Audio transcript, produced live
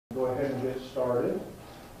go ahead and get started.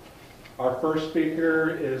 Our first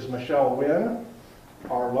speaker is Michelle Wynn,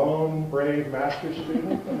 our lone brave master's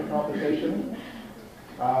student in the competition.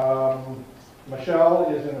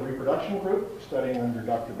 Michelle is in the reproduction group studying under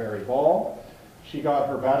Dr. Barry Ball. She got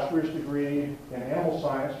her bachelor's degree in animal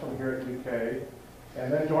science from here at UK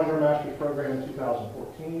and then joined our master's program in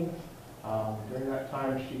 2014. During that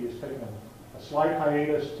time, she has taken a slight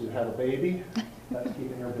hiatus to have a baby. That's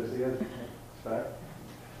keeping her busy, as you can expect.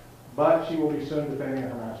 But she will be soon defending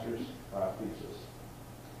her master's thesis.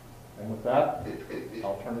 And with that,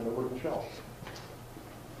 I'll turn it over to Michelle.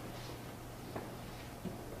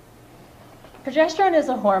 Progesterone is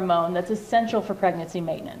a hormone that's essential for pregnancy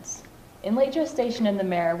maintenance. In late gestation in the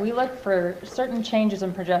mare, we look for certain changes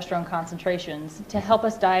in progesterone concentrations to help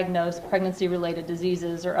us diagnose pregnancy-related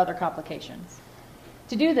diseases or other complications.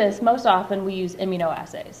 To do this, most often we use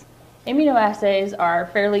immunoassays. Immunoassays are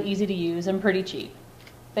fairly easy to use and pretty cheap.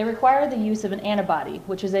 They require the use of an antibody,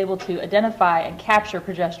 which is able to identify and capture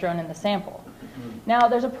progesterone in the sample. Now,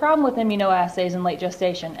 there's a problem with immunoassays in late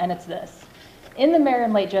gestation, and it's this. In the mare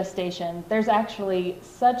in late gestation, there's actually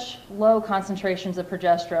such low concentrations of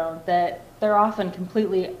progesterone that they're often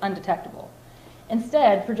completely undetectable.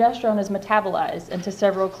 Instead, progesterone is metabolized into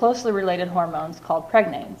several closely related hormones called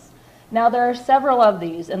pregnanes. Now, there are several of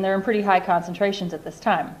these, and they're in pretty high concentrations at this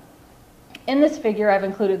time. In this figure, I've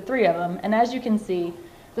included 3 of them, and as you can see,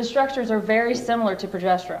 the structures are very similar to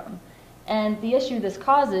progesterone. And the issue this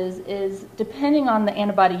causes is, depending on the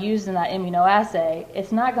antibody used in that immunoassay,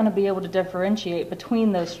 it's not going to be able to differentiate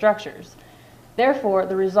between those structures. Therefore,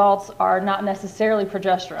 the results are not necessarily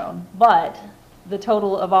progesterone, but the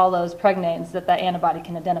total of all those pregnanes that antibody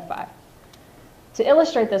can identify. To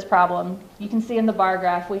illustrate this problem, you can see in the bar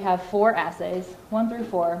graph we have 4 assays, 1 through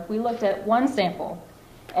 4. We looked at one sample,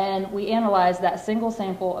 and we analyzed that single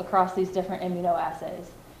sample across these different immunoassays.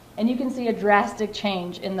 And you can see a drastic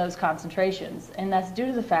change in those concentrations, and that's due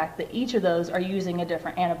to the fact that each of those are using a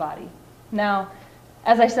different antibody. Now,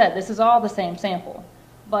 as I said, this is all the same sample,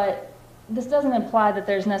 but this doesn't imply that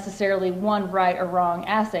there's necessarily one right or wrong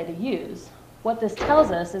assay to use. What this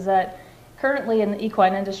tells us is that currently in the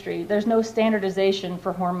equine industry, there's no standardization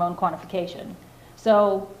for hormone quantification.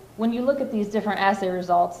 So when you look at these different assay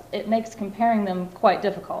results, it makes comparing them quite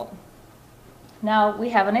difficult. Now, we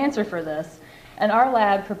have an answer for this. And our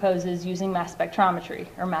lab proposes using mass spectrometry,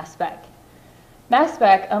 or mass spec. Mass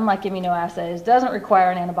spec, unlike immunoassays, doesn't require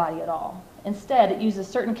an antibody at all. Instead, it uses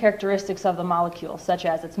certain characteristics of the molecule, such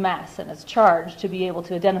as its mass and its charge, to be able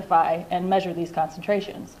to identify and measure these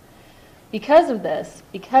concentrations. Because of this,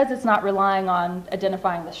 because it's not relying on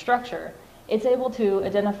identifying the structure, it's able to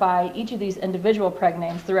identify each of these individual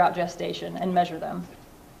pregnanes throughout gestation and measure them.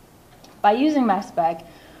 By using mass spec,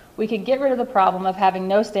 we could get rid of the problem of having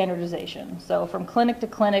no standardization. So from clinic to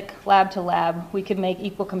clinic, lab to lab, we could make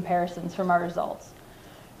equal comparisons from our results.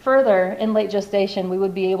 Further, in late gestation, we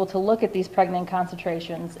would be able to look at these pregnant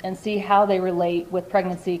concentrations and see how they relate with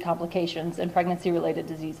pregnancy complications and pregnancy-related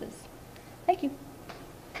diseases. Thank you.